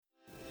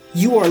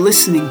You are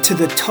listening to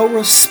the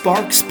Torah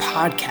Sparks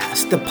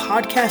Podcast, the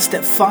podcast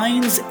that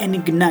finds and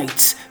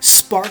ignites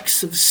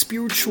sparks of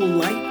spiritual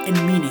light and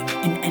meaning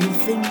in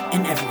anything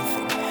and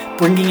everything,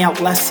 bringing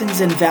out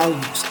lessons and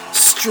values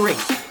straight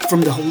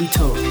from the Holy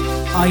Torah.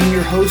 I am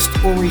your host,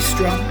 Ori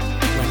Strum.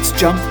 Let's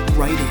jump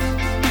right in.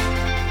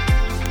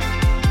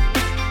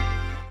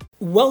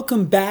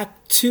 Welcome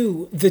back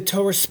to the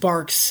Torah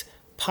Sparks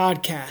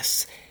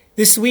Podcast.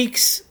 This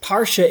week's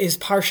Parsha is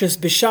Parshas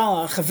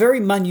Beshalach, a very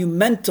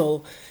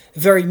monumental,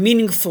 very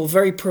meaningful,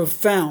 very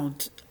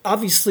profound.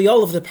 Obviously,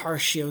 all of the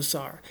Parshios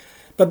are.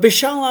 But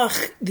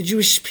Beshalach, the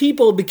Jewish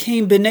people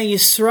became Bnei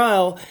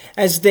Yisrael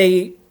as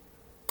they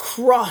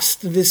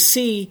crossed the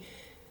sea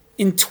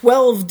in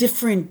 12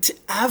 different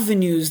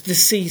avenues. The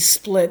sea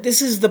split.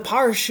 This is the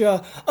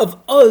Parsha of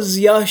Oz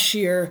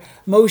Yashir,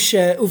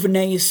 Moshe,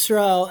 Uvnei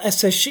Yisrael,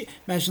 Esashi.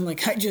 Imagine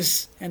like I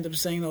just end up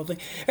saying the whole thing.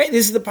 Right,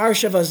 this is the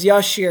Parsha of Oz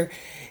Yashir.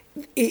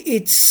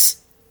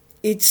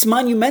 It's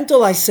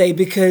monumental, I say,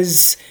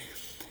 because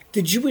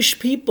the Jewish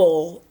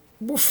people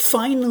were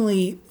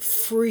finally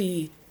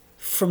free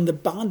from the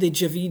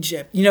bondage of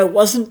Egypt. You know, it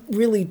wasn't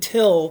really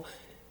till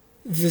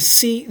the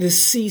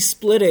sea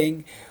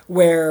splitting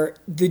where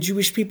the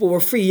Jewish people were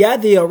free. Yeah,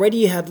 they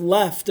already had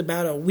left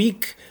about a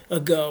week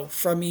ago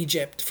from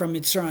Egypt, from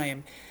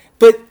Mitzrayim.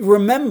 But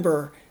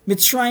remember,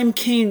 Mitzrayim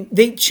came,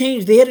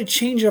 they had a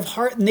change of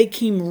heart, and they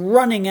came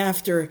running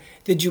after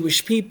the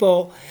Jewish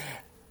people.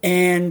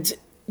 And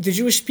the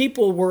Jewish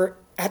people were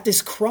at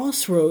this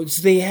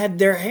crossroads. They had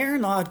their hair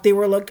knocked. They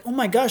were like, oh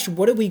my gosh,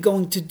 what are we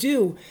going to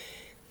do?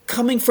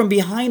 Coming from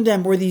behind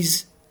them were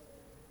these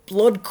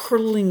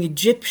blood-curdling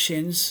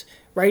Egyptians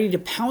ready to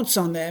pounce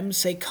on them,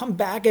 say, come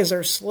back as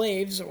our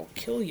slaves or we'll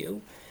kill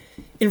you.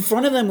 In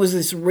front of them was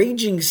this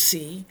raging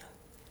sea.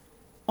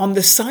 On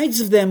the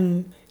sides of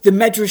them, the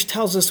Medrash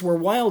tells us, were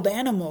wild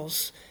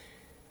animals.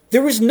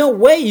 There was no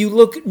way. You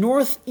look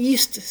north,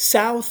 east,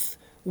 south,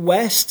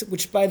 west,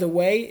 which, by the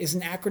way, is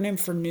an acronym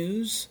for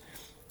news,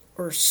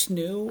 or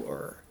SNU,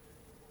 or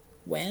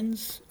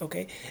WENS.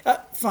 Okay,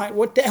 fine.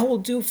 What the hell will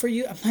do for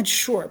you? I'm not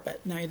sure,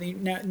 but now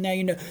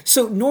you know.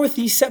 So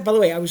northeast, by the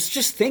way, I was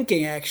just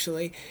thinking,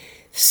 actually,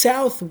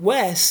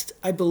 southwest,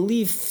 I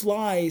believe,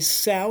 flies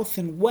south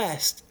and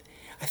west.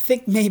 I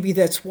think maybe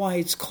that's why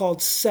it's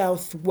called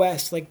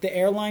Southwest, like the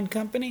airline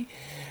company.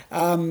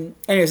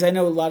 Anyways, I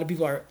know a lot of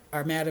people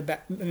are mad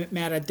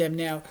at them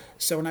now,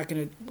 so we're not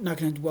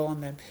gonna dwell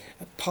on them.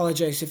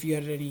 Apologize if you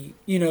had any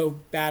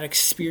bad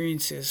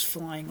experiences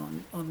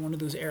flying on one of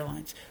those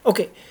airlines.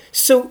 Okay,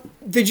 so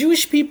the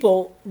Jewish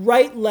people,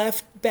 right,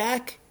 left,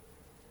 back,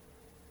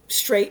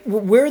 straight.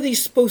 Where are they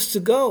supposed to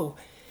go?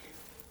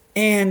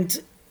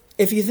 And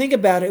if you think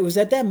about it, it was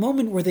at that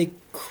moment where they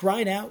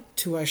cried out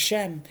to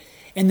Hashem,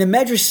 and the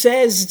Medrash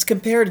says it's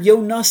compared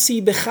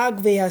Yonasi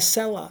b'chag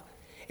ve'asela.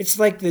 It's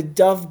like the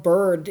dove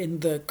bird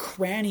in the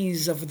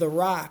crannies of the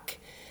rock.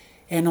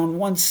 And on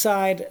one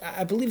side,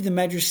 I believe the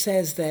Medrash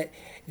says that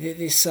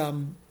this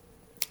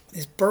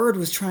bird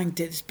was trying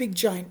to, this big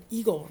giant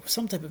eagle,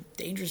 some type of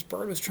dangerous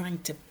bird, was trying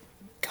to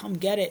come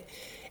get it.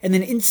 And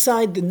then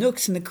inside the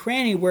nooks in the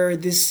cranny where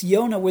this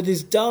Yonah, where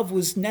this dove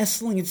was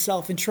nestling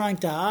itself and trying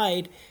to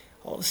hide,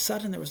 all of a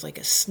sudden there was like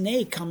a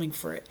snake coming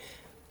for it.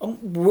 Oh,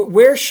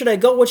 where should I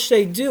go? What should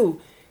I do?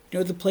 You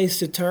know the place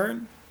to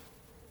turn?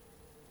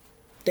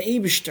 The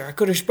Eibishter,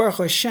 HaKadosh Baruch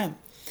Hu, Hashem.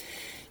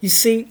 You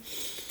see,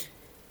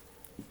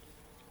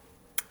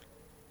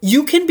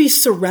 you can be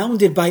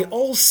surrounded by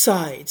all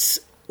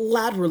sides,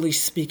 laterally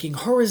speaking,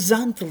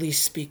 horizontally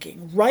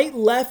speaking, right,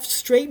 left,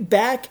 straight,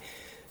 back,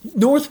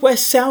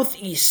 northwest,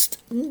 southeast,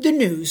 the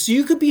news.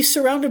 You could be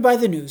surrounded by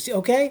the news,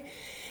 okay?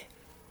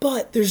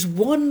 But there's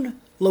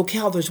one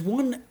locale, there's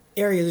one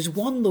area, there's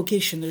one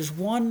location, there's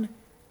one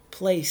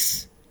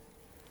place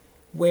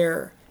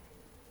where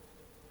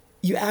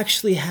you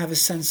actually have a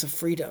sense of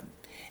freedom.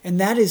 And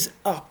that is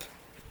up.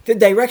 The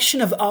direction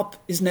of up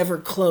is never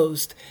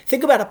closed.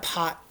 Think about a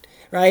pot,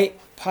 right?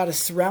 Pot is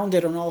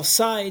surrounded on all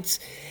sides.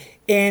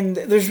 And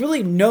there's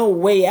really no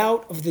way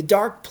out of the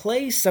dark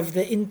place of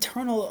the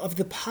internal of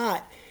the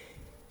pot,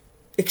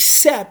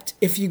 except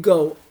if you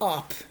go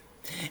up.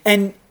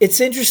 And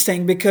it's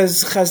interesting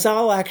because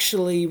Chazal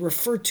actually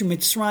referred to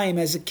Mitzrayim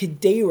as a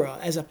kedera,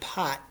 as a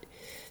pot.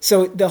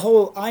 So the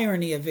whole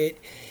irony of it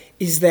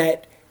is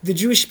that the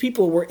Jewish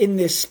people were in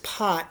this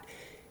pot,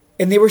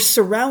 and they were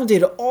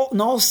surrounded on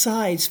all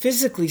sides,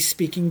 physically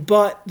speaking,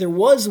 but there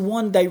was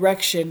one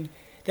direction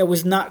that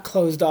was not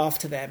closed off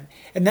to them,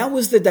 and that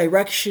was the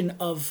direction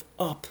of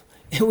up.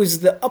 It was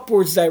the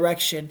upwards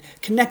direction,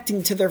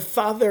 connecting to their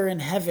Father in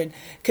heaven,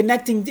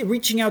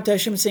 reaching out to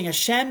Hashem, saying,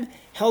 Hashem,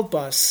 help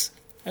us.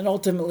 And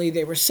ultimately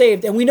they were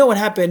saved. And we know what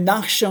happened.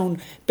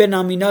 Nachshon ben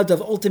Aminadav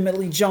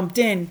ultimately jumped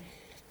in.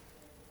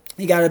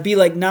 You got to be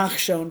like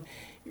Nachshon.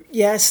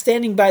 Yeah,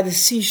 standing by the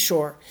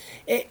seashore.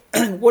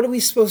 What are we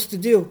supposed to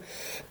do?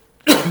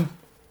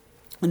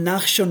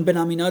 Nachshon ben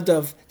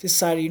Aminadav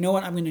decided, you know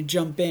what, I'm going to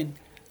jump in.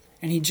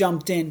 And he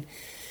jumped in.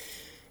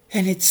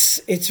 And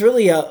it's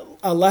really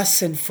a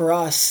lesson for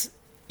us.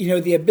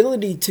 the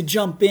ability to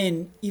jump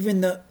in,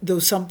 even though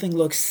something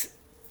looks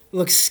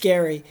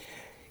scary.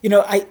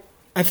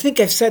 I think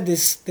I've said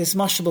this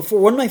much before.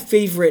 One of my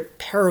favorite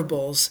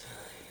parables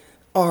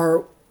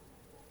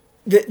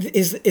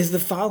is the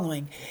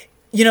following.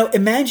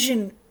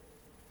 Imagine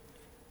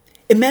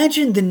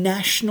the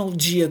National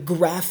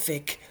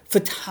Geographic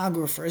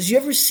photographers. You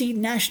ever see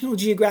National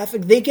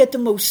Geographic? They get the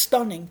most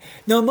stunning,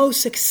 the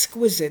most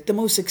exquisite, the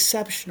most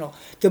exceptional,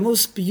 the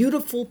most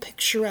beautiful,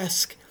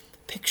 picturesque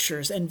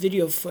pictures and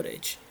video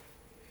footage.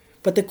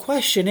 But the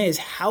question is,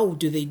 how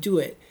do they do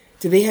it?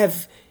 Do they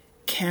have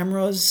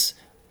cameras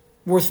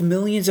worth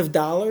millions of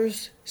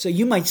dollars? So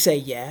you might say,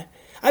 yeah.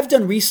 I've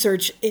done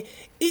research,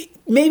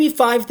 maybe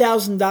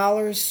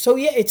 $5,000. So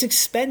yeah, it's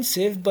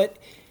expensive, but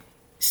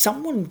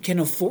someone can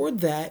afford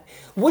that.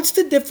 What's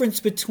the difference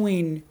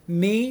between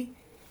me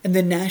and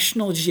the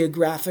National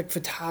Geographic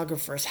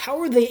photographers? How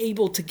are they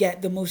able to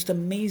get the most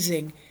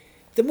amazing,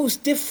 the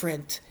most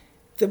different,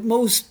 the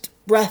most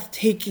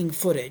breathtaking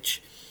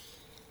footage?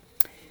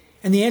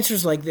 And the answer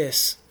is like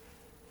this.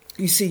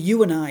 You see,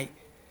 you and I,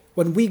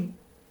 when we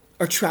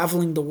are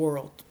traveling the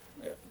world,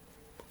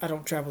 I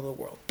don't travel the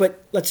world,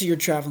 but let's say you're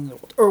traveling the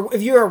world, or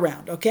if you're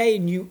around, okay,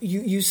 and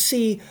you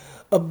see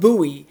a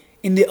buoy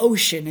in the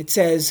ocean, it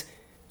says,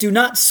 "Do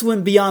not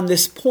swim beyond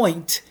this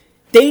point.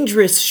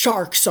 Dangerous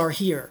sharks are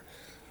here."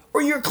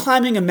 Or you're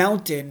climbing a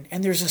mountain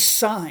and there's a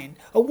sign,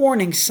 a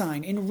warning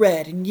sign in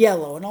red and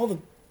yellow and all the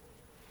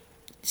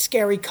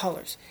scary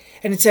colors.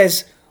 And it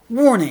says,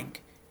 "Warning,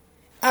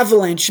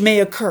 avalanche may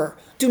occur.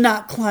 Do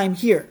not climb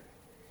here."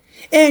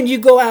 And you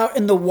go out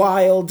in the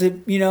wild,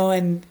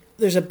 and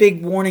there's a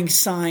big warning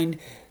sign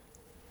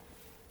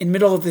in the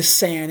middle of the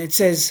sand. It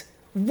says,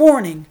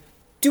 "Warning,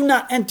 do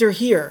not enter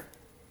here.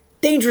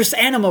 Dangerous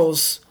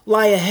animals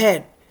lie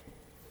ahead."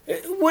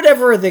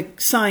 Whatever the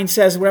sign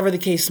says, whatever the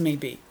case may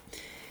be.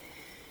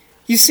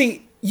 You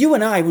see, you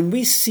and I, when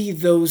we see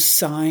those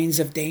signs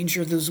of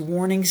danger, those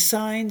warning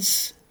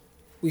signs,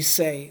 we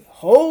say,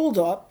 "Hold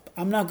up,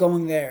 I'm not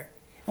going there."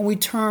 And we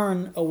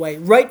turn away,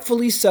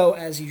 rightfully so,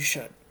 as you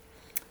should.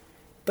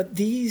 But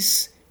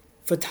these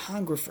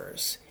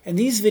photographers and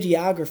these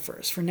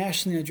videographers for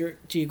National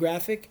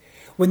Geographic,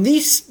 when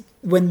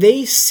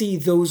they see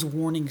those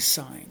warning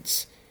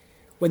signs,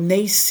 when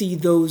they see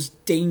those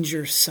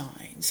danger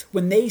signs,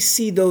 when they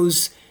see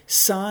those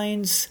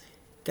signs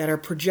that are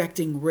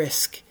projecting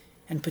risk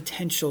and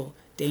potential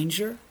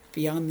danger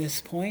beyond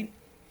this point,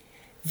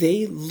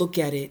 they look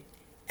at it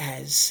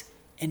as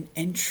an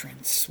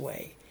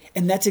entranceway.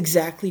 And that's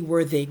exactly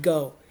where they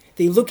go.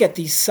 They look at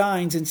these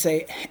signs and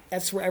say,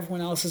 that's where everyone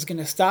else is going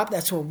to stop.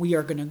 That's where we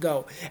are going to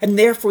go. And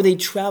therefore they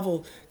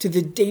travel to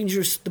the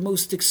dangerous, the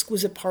most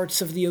exquisite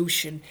parts of the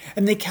ocean.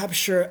 And they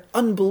capture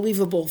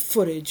unbelievable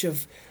footage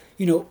of,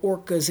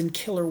 orcas and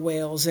killer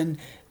whales. And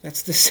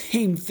that's the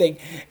same thing.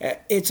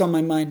 It's on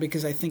my mind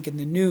because I think in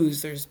the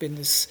news there's been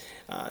this,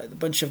 a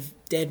bunch of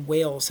dead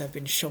whales have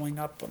been showing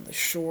up on the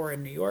shore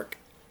in New York.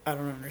 I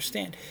don't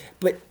understand.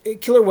 But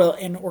killer whale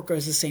and orca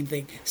is the same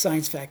thing,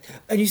 science fact.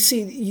 And you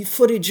see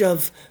footage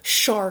of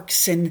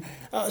sharks and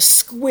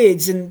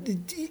squids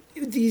and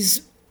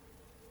these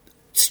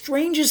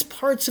strangest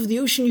parts of the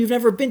ocean you've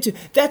never been to.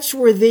 That's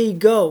where they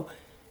go.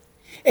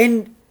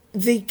 And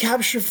they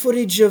capture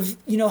footage of,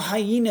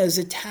 hyenas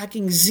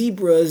attacking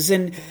zebras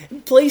and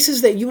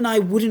places that you and I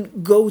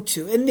wouldn't go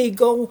to. And they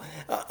go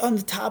on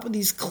the top of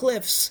these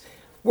cliffs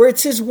where it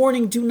says,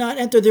 "Warning, do not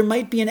enter." There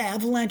might be an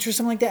avalanche or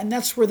something like that. And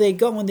that's where they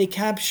go. And they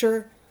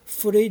capture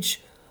footage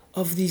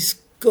of these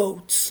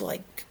goats,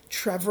 like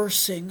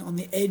traversing on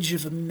the edge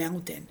of a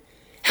mountain.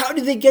 How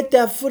do they get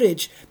that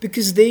footage?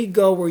 Because they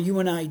go where you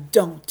and I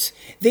don't.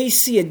 They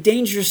see a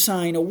danger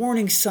sign, a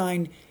warning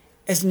sign,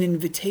 as an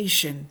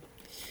invitation.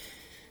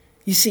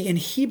 You see, in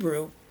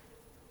Hebrew,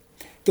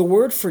 the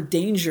word for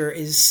danger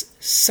is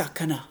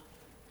sakana.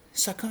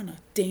 Sakana,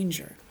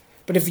 danger.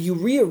 But if you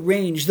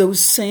rearrange those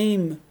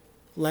same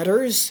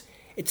letters,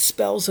 it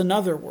spells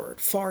another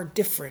word, far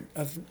different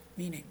of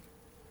meaning.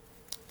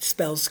 It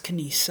spells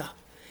Knisa.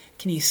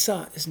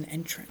 Knisa is an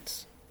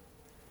entrance.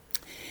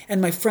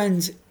 And my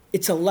friends,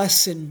 it's a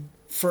lesson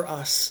for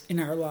us in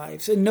our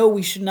lives. And no,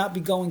 we should not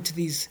be going to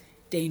these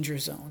danger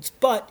zones.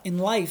 But in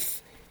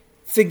life,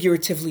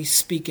 figuratively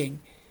speaking,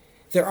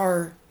 there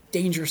are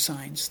danger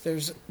signs.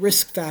 There's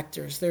risk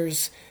factors.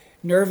 There's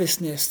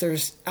nervousness.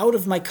 There's out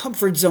of my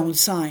comfort zone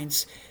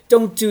signs.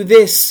 Don't do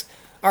this.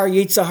 Our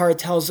Yetzer Hara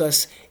tells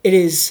us it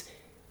is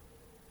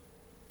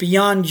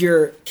beyond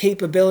your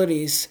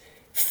capabilities.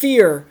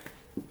 Fear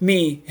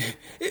me.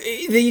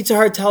 The Yetzer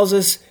Hara tells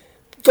us,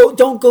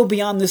 don't go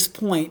beyond this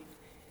point.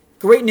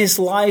 Greatness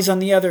lies on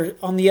the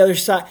other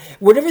side.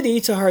 Whatever the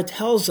Yetzer Hara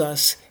tells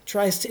us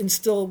tries to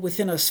instill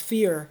within us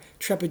fear,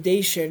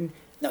 trepidation.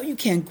 No, you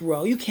can't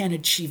grow. You can't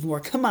achieve more.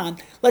 Come on,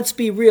 let's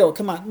be real.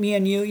 Come on, me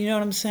and you. You know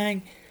what I'm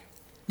saying?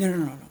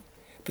 No.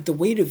 But the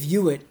way to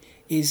view it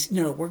is,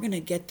 we're going to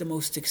get the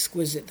most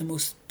exquisite, the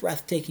most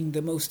breathtaking,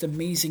 the most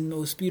amazing, the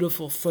most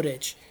beautiful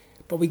footage.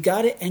 But we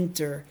got to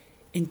enter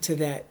into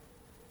that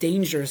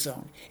danger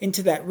zone,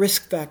 into that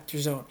risk factor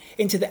zone,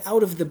 into the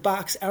out of the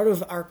box, out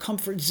of our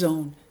comfort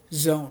zone.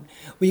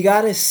 We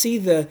got to see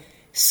the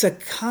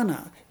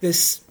sakana,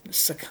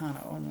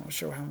 I'm not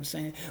sure how I'm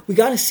saying it. We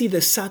got to see the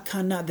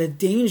sakana, the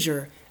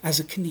danger, as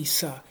a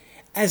knisa,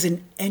 as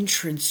an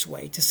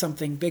entranceway to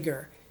something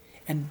bigger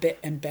and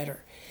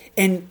better.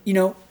 And,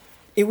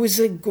 it was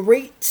a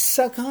great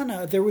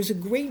sakana. There was a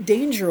great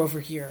danger over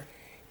here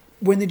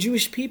when the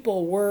Jewish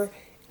people were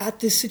at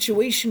this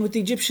situation with the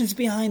Egyptians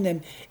behind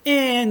them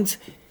and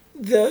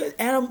the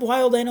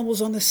wild animals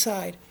on the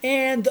side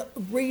and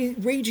the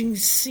raging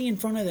sea in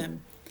front of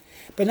them.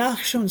 But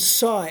Nachshon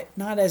saw it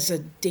not as a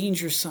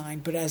danger sign,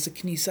 but as a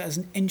knisa, as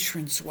an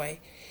entranceway.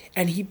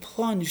 And he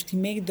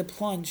made the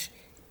plunge,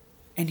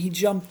 and he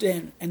jumped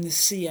in, and the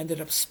sea ended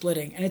up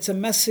splitting. And it's a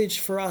message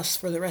for us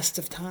for the rest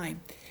of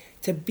time,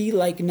 to be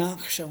like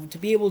Nachshon, to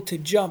be able to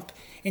jump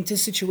into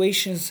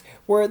situations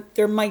where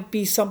there might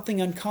be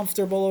something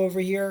uncomfortable over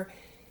here,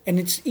 and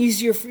it's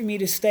easier for me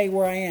to stay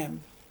where I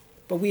am.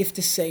 But we have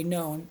to say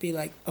no and be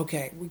like,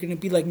 okay, we're going to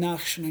be like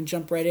Nachshon and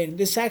jump right in.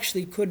 This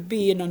actually could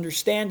be an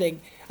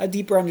understanding, a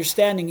deeper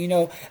understanding.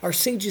 Our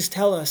sages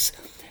tell us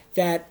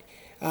that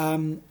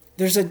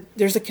there's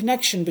a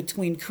connection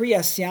between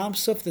Kriyas Yam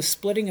Suf, the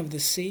splitting of the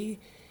sea,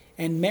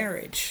 and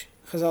marriage.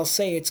 Because I'll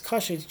say it's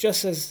kasha, it's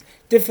just as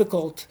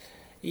difficult,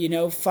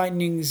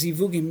 finding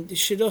zivugim,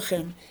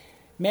 shidduchim,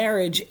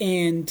 marriage,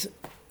 and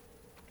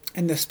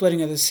the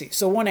splitting of the sea.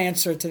 So one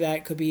answer to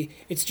that could be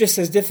it's just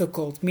as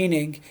difficult,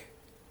 meaning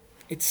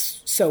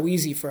it's so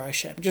easy for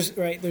Hashem. Just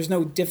right, there's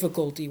no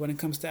difficulty when it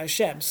comes to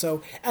Hashem.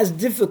 So as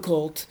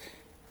difficult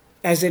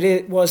as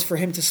it was for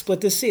him to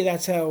split the sea,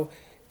 that's how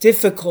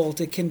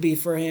difficult it can be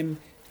for him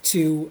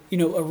to,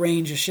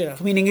 arrange a shidduch.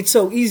 Meaning it's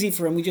so easy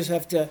for him, we just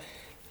have to,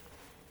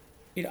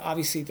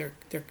 obviously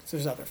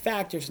there's other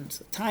factors and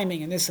the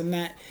timing and this and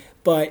that,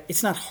 but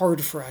it's not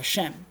hard for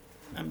Hashem.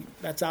 I mean,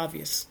 that's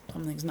obvious.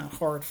 Something's not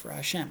hard for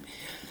Hashem.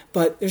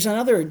 But there's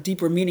another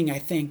deeper meaning, I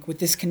think, with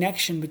this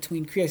connection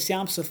between Kriyas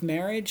Yam Suf,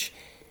 marriage,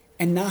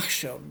 and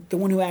Nachshon, the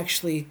one who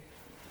actually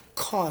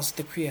caused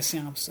the Kriyas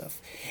Yam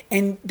Suf.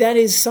 And that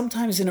is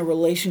sometimes in a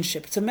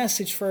relationship. It's a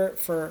message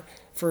for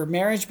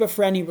marriage, but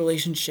for any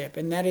relationship.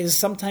 And that is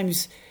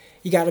sometimes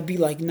you got to be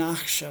like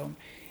Nachshon.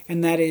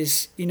 And that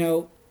is,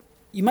 you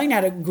might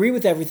not agree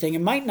with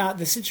everything.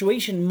 The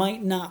situation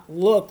might not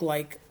look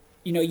like,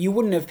 you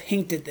wouldn't have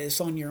painted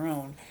this on your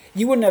own.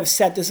 You wouldn't have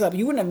set this up.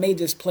 You wouldn't have made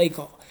this play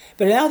call.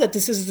 But now that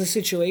this is the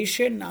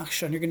situation,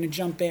 Nachshon, you're going to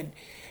jump in.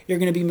 You're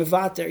going to be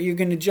mevater. You're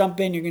going to jump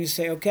in. You're going to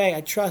say, okay,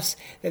 I trust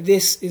that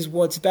this is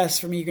what's best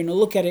for me. You're going to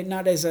look at it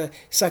not as a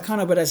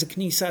sakana, but as a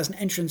knisa, as an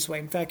entranceway.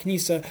 In fact,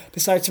 knisa,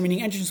 besides meaning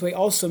entranceway,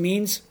 also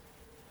means,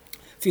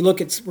 if you look,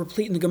 it's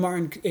replete in the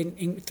Gemara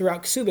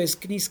throughout Ksubis,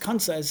 knis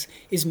kansa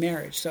is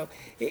marriage. So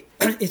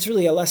it's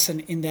really a lesson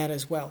in that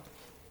as well.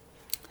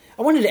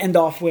 I wanted to end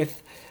off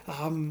with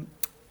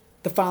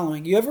the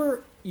following. You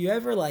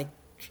ever like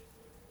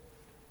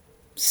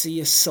see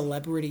a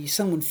celebrity,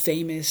 someone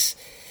famous,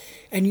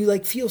 and you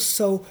like feel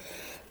so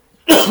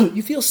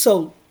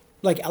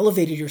like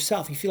elevated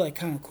yourself. You feel like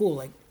kind of cool,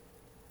 like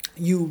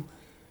you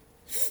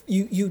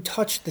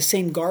touch the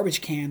same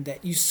garbage can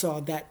that you saw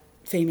that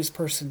famous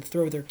person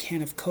throw their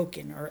can of Coke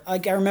in. Or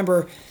like I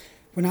remember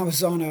when I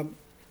was on a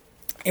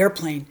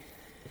airplane.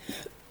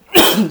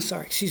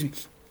 Sorry, excuse me.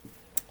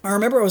 I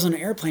remember I was on an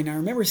airplane. I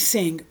remember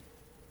seeing.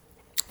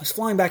 I was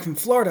flying back from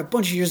Florida a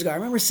bunch of years ago. I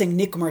remember seeing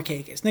Nick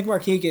Markakis. Nick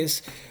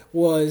Markakis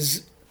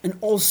was an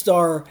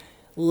all-star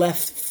right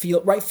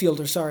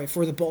fielder,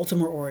 for the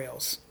Baltimore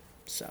Orioles.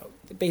 So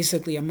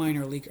basically a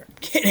minor leaguer. I'm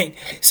kidding.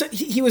 So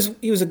he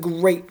was a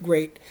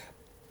great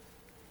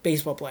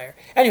baseball player.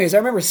 Anyways, I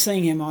remember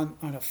seeing him on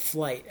a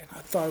flight, and I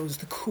thought it was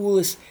the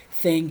coolest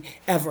thing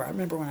ever. I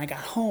remember when I got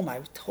home,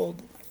 I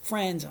told my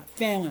friends and my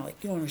family,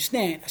 like, you don't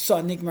understand, I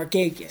saw Nick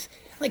Markakis.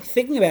 Like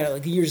thinking about it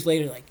like years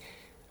later, like,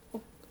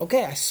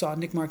 okay, I saw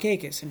Nick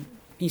Markakis, and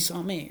he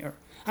saw me.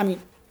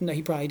 No,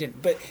 he probably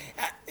didn't. But,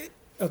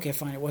 okay,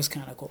 fine, it was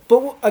kind of cool.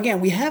 But, again,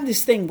 we have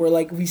this thing where,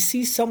 like, we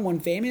see someone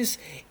famous,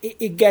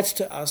 it gets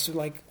to us. We're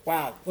like,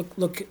 wow,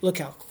 look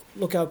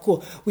how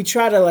cool. We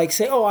try to, like,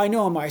 say, oh, I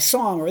know him, I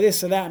saw him, or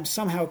this or that. I'm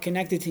somehow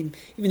connected to him,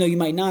 even though you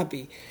might not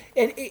be.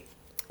 And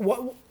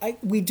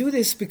we do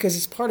this because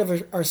it's part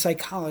of our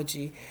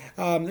psychology.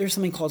 There's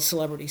something called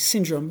celebrity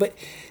syndrome. But,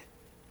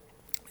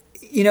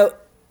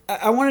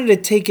 I wanted to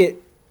take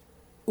it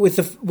with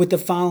the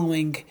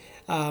following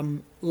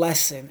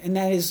lesson, and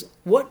that is,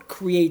 what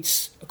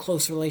creates a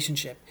close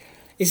relationship?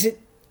 Is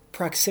it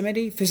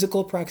proximity,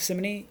 physical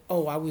proximity?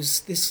 Oh, I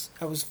was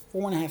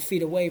 4.5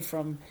 feet away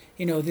from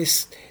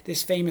this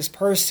famous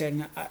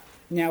person.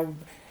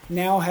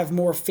 Now have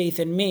more faith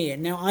in me,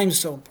 and now I'm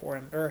so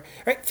important. Or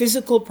right,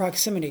 physical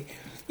proximity.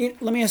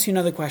 Let me ask you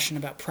another question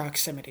about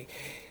proximity.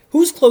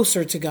 Who's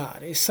closer to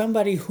God? Is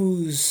somebody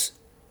who's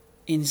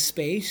in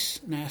space,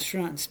 an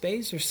astronaut in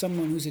space, or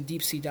someone who's a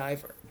deep sea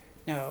diver?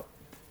 Now,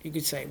 you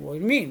could say, what do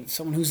you mean?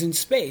 Someone who's in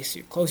space,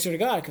 you're closer to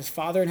God because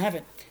Father in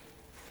heaven.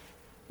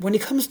 when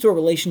it comes to a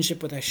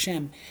relationship with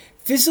Hashem,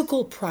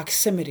 physical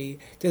proximity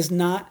does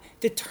not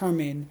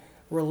determine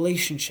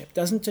relationship,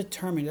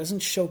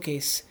 doesn't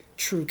showcase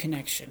true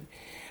connection.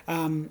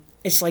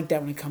 It's like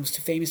that when it comes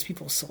to famous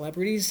people,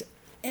 celebrities,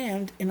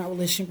 and in our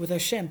relationship with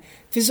Hashem.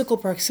 Physical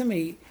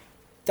proximity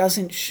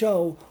doesn't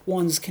show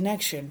one's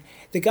connection.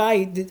 The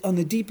guy on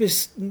the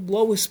deepest,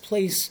 lowest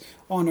place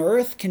on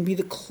earth can be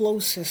the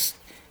closest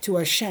to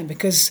Hashem,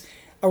 because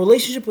a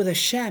relationship with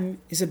Hashem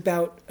is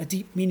about a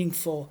deep,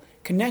 meaningful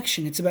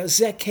connection. It's about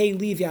Zeh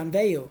Keli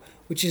V'Anveyu,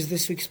 which is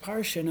this week's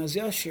parsha, Oz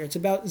Yashir. It's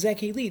about Zeh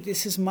Keli.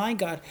 This is my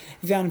God,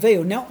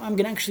 V'Anveyu. Now I'm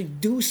going to actually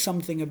do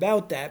something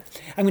about that.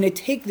 I'm going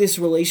to take this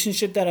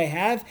relationship that I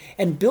have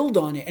and build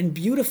on it and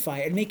beautify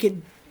it and make it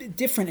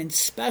different and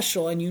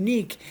special and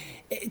unique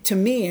to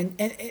me.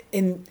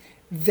 And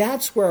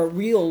that's where a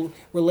real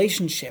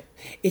relationship.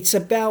 It's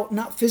about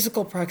not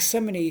physical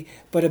proximity,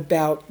 but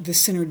about the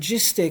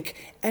synergistic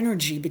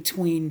energy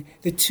between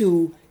the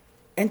two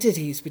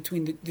entities,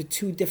 between the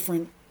two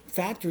different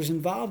factors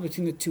involved,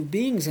 between the two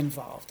beings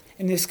involved.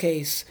 In this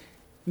case,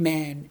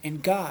 man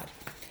and God.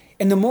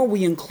 And the more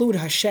we include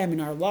Hashem in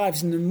our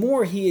lives, and the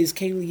more He is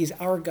Keli, He's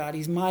our God,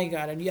 He's my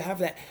God, and you have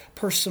that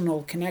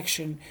personal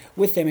connection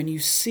with Him, and you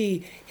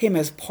see Him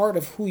as part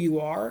of who you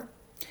are.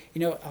 You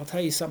know, I'll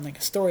tell you something,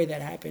 a story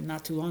that happened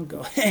not too long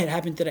ago. It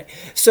happened today.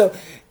 So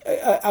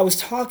I was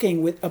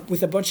talking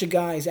with a bunch of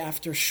guys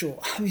after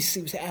shul. Obviously,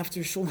 it was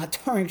after shul, not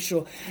during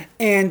shul.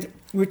 And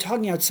we were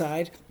talking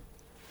outside.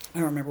 I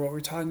don't remember what we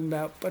were talking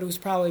about, but it was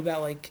probably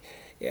about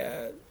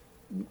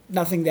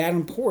nothing that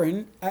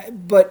important.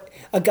 But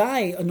a guy,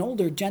 an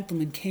older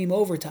gentleman, came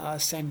over to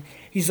us, and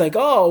he's like,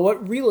 "Oh,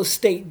 what real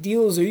estate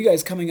deals are you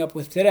guys coming up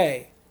with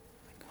today?"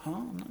 Huh?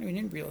 I'm not even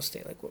in real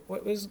estate. Like,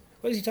 what is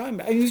he talking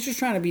about? And he was just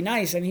trying to be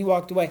nice, and he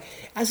walked away.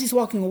 As he's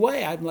walking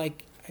away, I'm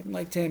like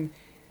to him,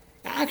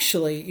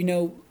 actually, you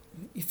know,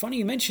 funny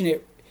you mention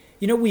it.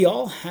 You know,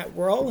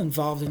 we're all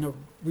involved in a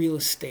real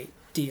estate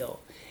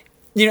deal.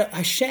 You know,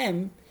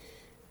 Hashem,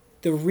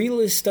 the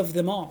realest of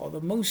them all,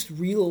 the most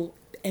real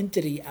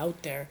entity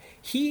out there,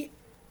 He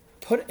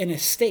put an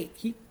estate.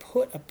 He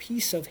put a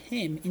piece of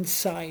Him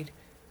inside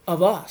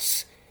of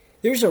us.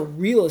 There's a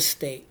real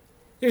estate.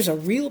 There's a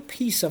real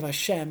piece of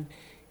Hashem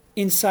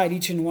inside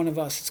each and one of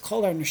us. It's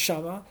called our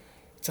neshama.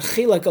 It's a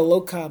chilek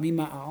aloka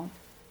mima'al.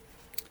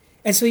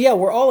 And so, yeah,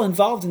 we're all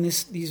involved in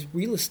these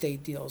real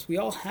estate deals. We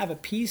all have a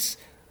piece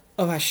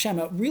of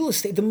Hashem. Real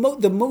estate, the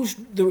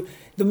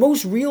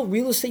most real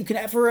real estate you can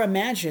ever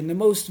imagine, the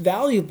most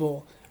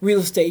valuable real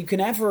estate you can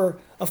ever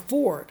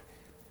afford.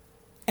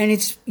 And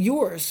it's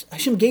yours.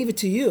 Hashem gave it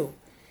to you.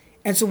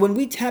 And so when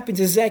we tap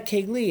into Zeh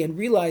Keli and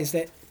realize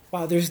that,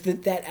 wow, there's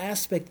that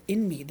aspect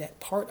in me, that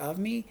part of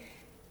me,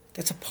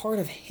 that's a part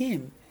of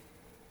Him.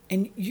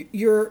 And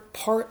you're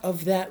part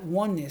of that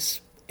oneness.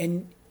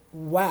 And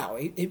wow,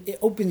 it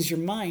opens your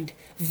mind,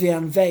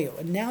 V'Anveyu.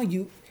 And now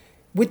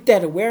with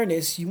that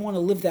awareness, you want to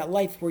live that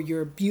life where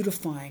you're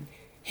beautifying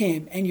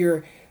Him and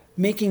you're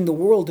making the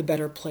world a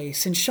better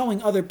place and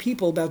showing other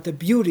people about the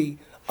beauty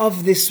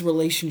of this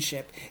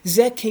relationship.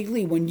 Zeh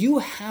Keli, when you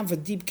have a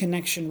deep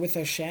connection with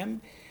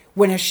Hashem,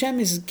 when Hashem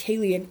is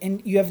Keli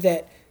and you have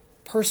that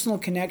personal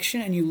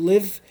connection and you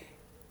live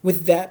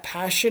with that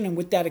passion and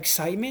with that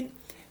excitement,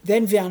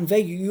 then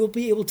V'Anveyu, you'll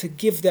be able to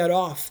give that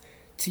off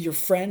to your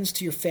friends,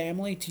 to your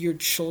family, to your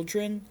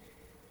children,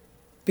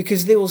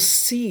 because they will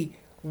see,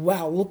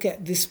 wow, look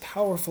at this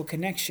powerful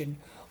connection.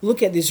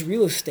 Look at this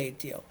real estate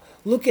deal.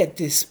 Look at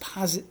this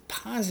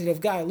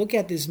positive guy. Look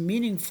at this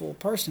meaningful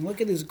person. Look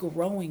at this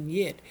growing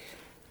yid.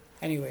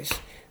 Anyways,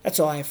 that's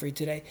all I have for you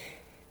today.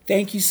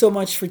 Thank you so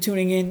much for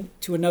tuning in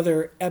to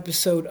another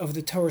episode of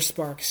the Torah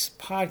Sparks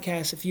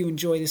podcast. If you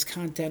enjoy this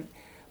content,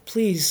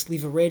 please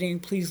leave a rating.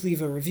 Please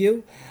leave a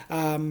review.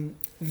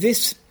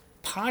 This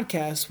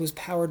podcast was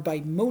powered by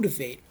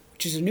Motivate,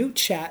 which is a new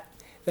chat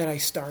that I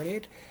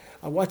started,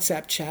 a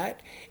WhatsApp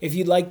chat. If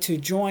you'd like to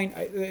join,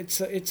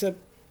 it's a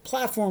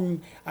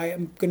platform I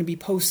am going to be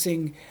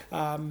posting,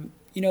 a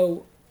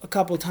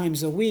couple of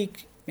times a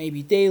week,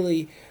 maybe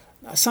daily,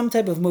 some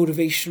type of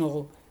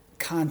motivational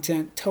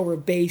content,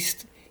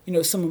 Torah-based.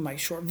 Some of my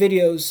short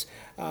videos,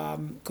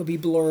 could be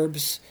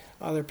blurbs,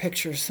 other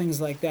pictures, things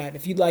like that.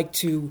 If you'd like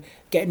to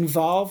get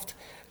involved,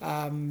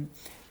 then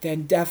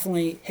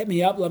definitely hit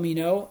me up, let me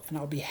know, and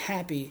I'll be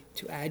happy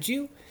to add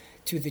you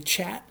to the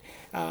chat.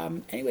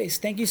 Anyways,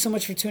 thank you so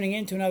much for tuning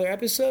in to another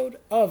episode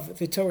of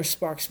the Torah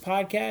Sparks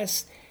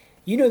podcast.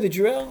 You know the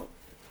drill.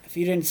 If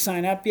you didn't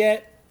sign up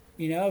yet,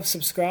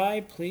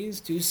 subscribe, please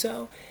do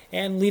so.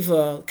 And leave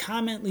a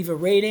comment, leave a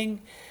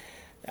rating.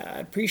 I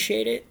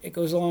appreciate it. It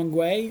goes a long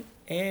way.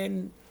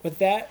 And with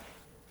that,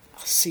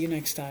 I'll see you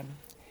next time.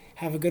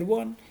 Have a good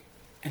one,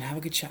 and have a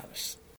good Shabbos.